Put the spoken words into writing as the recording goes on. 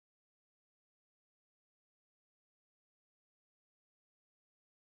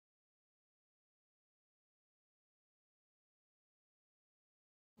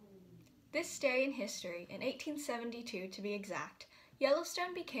This day in history, in 1872 to be exact,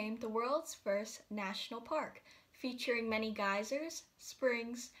 Yellowstone became the world's first national park, featuring many geysers,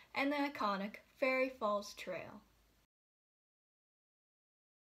 springs, and the iconic Fairy Falls Trail.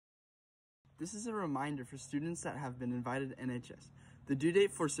 This is a reminder for students that have been invited to NHS. The due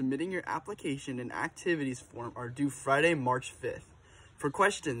date for submitting your application and activities form are due Friday, March 5th. For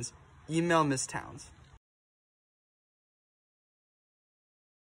questions, email Ms. Towns.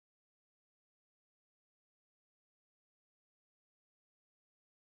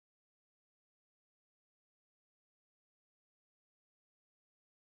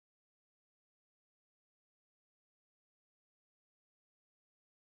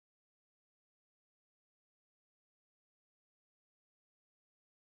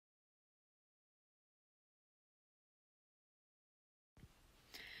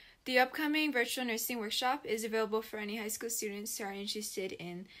 The upcoming virtual nursing workshop is available for any high school students who are interested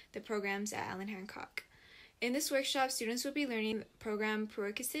in the programs at Allen Hancock. In this workshop, students will be learning program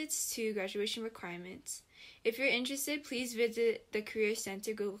prerequisites to graduation requirements. If you're interested, please visit the Career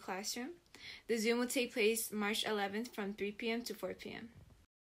Center Google Classroom. The Zoom will take place March 11th from 3 p.m. to 4 p.m.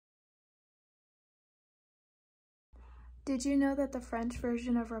 Did you know that the French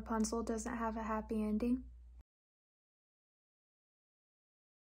version of Rapunzel doesn't have a happy ending?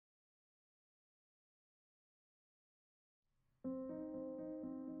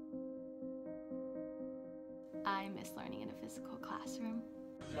 I miss learning in a physical classroom.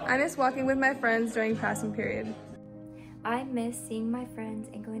 I miss walking with my friends during passing period. I miss seeing my friends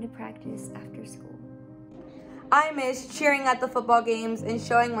and going to practice after school. I miss cheering at the football games and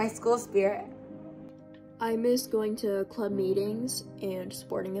showing my school spirit. I miss going to club meetings and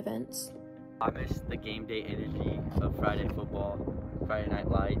sporting events. I miss the game day energy of Friday football, Friday night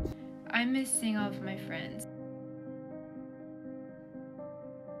lights. I miss seeing all of my friends.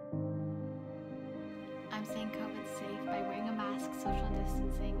 I'm staying COVID safe by wearing a mask, social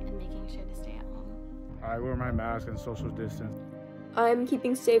distancing, and making sure to stay at home. I wear my mask and social distance. I'm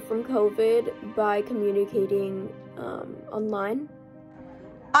keeping safe from COVID by communicating online.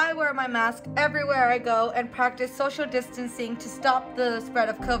 I wear my mask everywhere I go and practice social distancing to stop the spread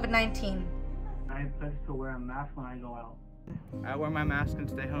of COVID-19. I pledge to wear a mask when I go out. I wear my mask and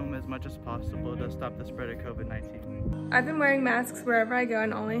stay home as much as possible to stop the spread of COVID-19. I've been wearing masks wherever I go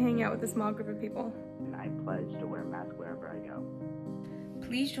and only hang out with a small group of people. And I pledge to wear a mask wherever I go.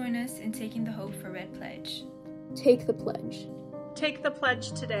 Please join us in taking the Hope for Red pledge. Take the pledge. Take the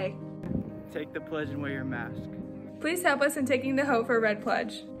pledge today. Take the pledge and wear your mask. Please help us in taking the Hope for Red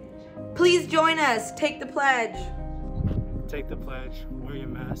pledge. Please join us. Take the pledge. Take the pledge. Wear your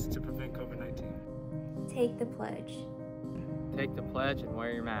mask to prevent COVID-19. Take the pledge. Take the pledge and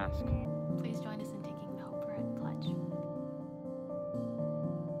wear your mask. Please join us